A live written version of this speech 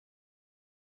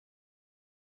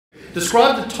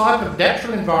Describe the type of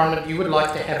natural environment you would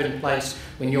like to have in place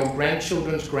when your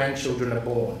grandchildren's grandchildren are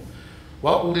born.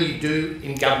 What will you do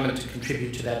in government to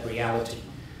contribute to that reality?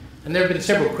 And there have been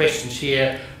several questions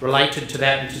here related to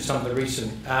that and to some of the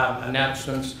recent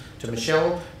announcements. To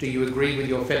Michelle, do you agree with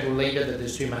your federal leader that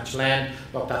there's too much land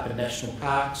locked up in national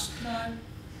parks? No.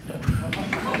 I'm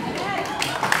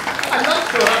not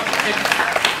sure.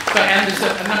 So, and there's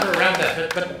a number around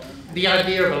that, but the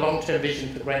idea of a long-term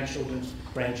vision for grandchildren's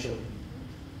grandchildren.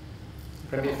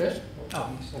 Premier first? Oh,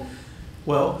 yes.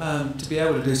 Well, to be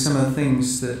able to do some of the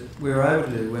things that we were able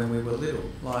to do when we were little,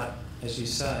 like, as you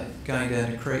say, going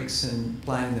down to creeks and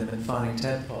playing them and finding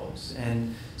tadpoles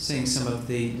and seeing some of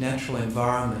the natural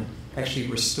environment actually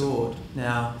restored.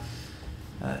 Now,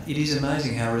 it is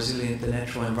amazing how resilient the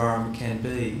natural environment can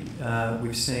be.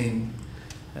 We've seen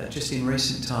just in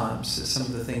recent times some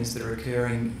of the things that are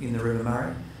occurring in the River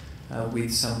Murray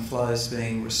with some flows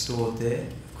being restored there.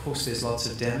 Of course, there's lots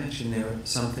of damage and there are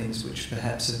some things which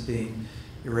perhaps have been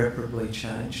irreparably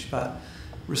changed, but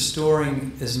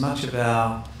restoring as much of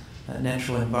our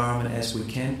natural environment as we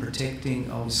can,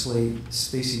 protecting obviously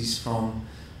species from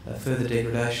further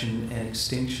degradation and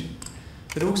extinction.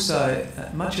 But also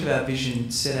much of our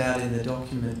vision set out in the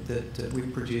document that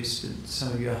we've produced, and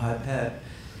some of you I hope have,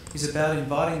 is about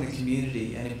inviting the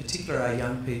community and in particular our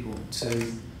young people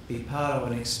to be part of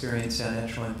and experience our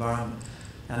natural environment.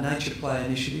 Our Nature Play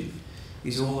initiative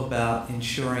is all about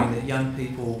ensuring that young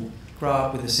people grow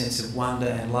up with a sense of wonder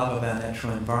and love of our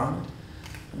natural environment.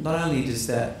 Not only does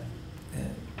that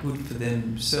good for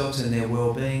themselves and their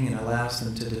well-being and allows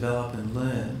them to develop and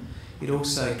learn, it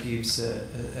also gives a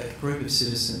group of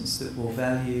citizens that will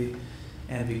value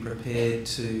and be prepared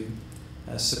to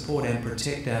support and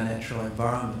protect our natural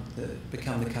environment, that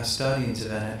become the custodians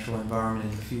of our natural environment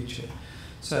in the future.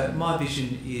 So my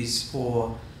vision is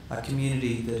for a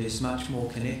community that is much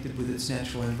more connected with its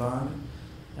natural environment,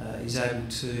 is able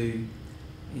to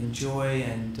enjoy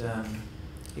and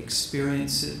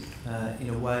experience it in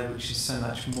a way which is so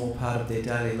much more part of their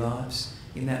daily lives.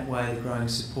 In that way, the growing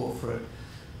support for it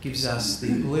gives us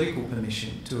the political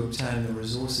permission to obtain the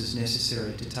resources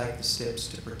necessary to take the steps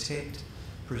to protect,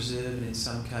 preserve and in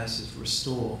some cases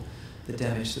restore the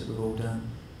damage that we've all done.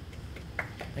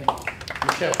 Thank you.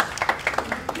 Michelle.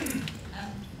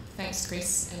 Thanks,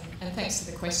 Chris, and thanks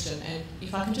for the question. And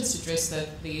if I can just address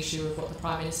the issue of what the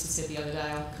Prime Minister said the other day,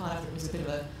 I kind of, it was a bit of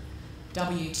a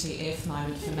WTF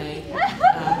moment for me.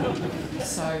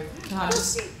 So can I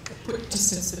just put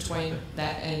distance between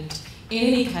that? And in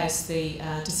any case, the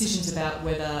decisions about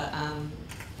whether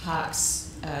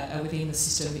parks are within the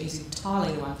system is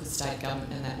entirely the one for the state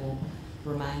government, and that will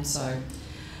remain so.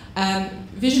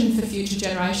 Vision for future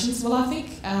generations. Well, I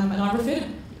think, and I referred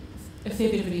a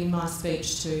fair bit of it in my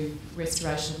speech to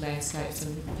restoration of landscapes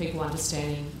and people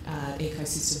understanding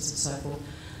ecosystems and so forth.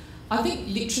 I think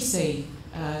literacy,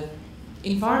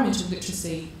 environmental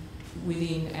literacy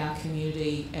within our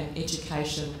community and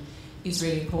education is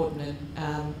really important.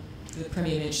 And the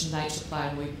Premier mentioned Nature Play,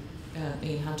 and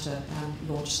Ian Hunter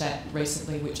launched that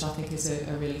recently, which I think is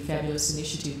a really fabulous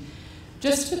initiative,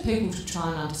 just for people to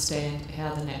try and understand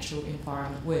how the natural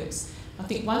environment works. I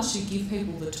think once you give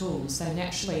people the tools, they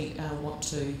naturally want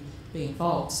to be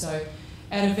involved. So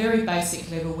at a very basic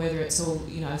level, whether it's all,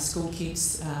 school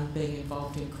kids being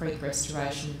involved in creek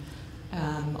restoration,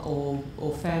 or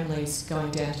families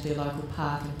going down to their local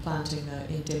park and planting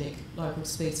the endemic local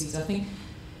species, I think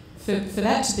for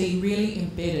that to be really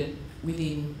embedded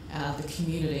within the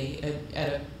community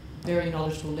at a very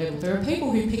knowledgeable level. There are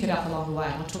people who pick it up along the way,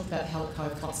 and I talked about the Hallett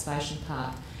Cove Conservation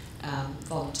Park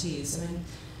volunteers. I mean,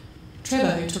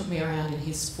 Trevor, who took me around in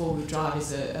his four-wheel drive,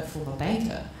 is a former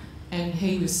banker, and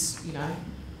he was,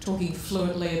 talking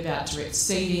fluently about direct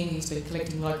seeding. He's been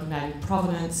collecting local native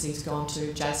provenance. He's gone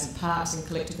to adjacent parks and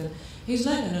collected them. He's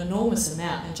learned an enormous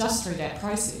amount, and just through that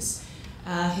process,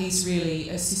 he's really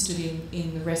assisted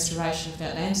in the restoration of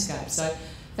that landscape. So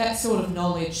that sort of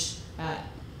knowledge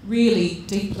really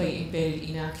deeply embedded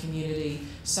in our community,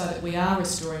 so that we are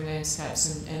restoring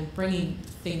landscapes and bringing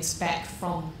things back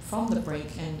from the brink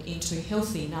and into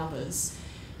healthy numbers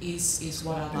is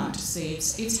what I'd like to see.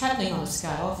 It's happening on a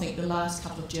scale. I think the last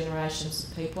couple of generations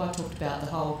of people, I talked about the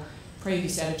whole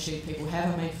previous attitude people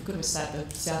have. I mean, for goodness sake,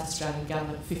 the South Australian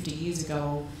government 50 years ago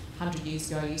or 100 years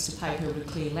ago used to pay people to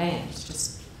clear land.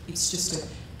 It's just a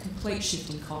complete shift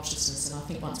in consciousness, and I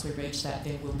think once we reach that,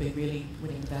 then we'll be really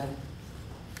winning the battle.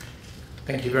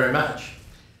 Thank you very much.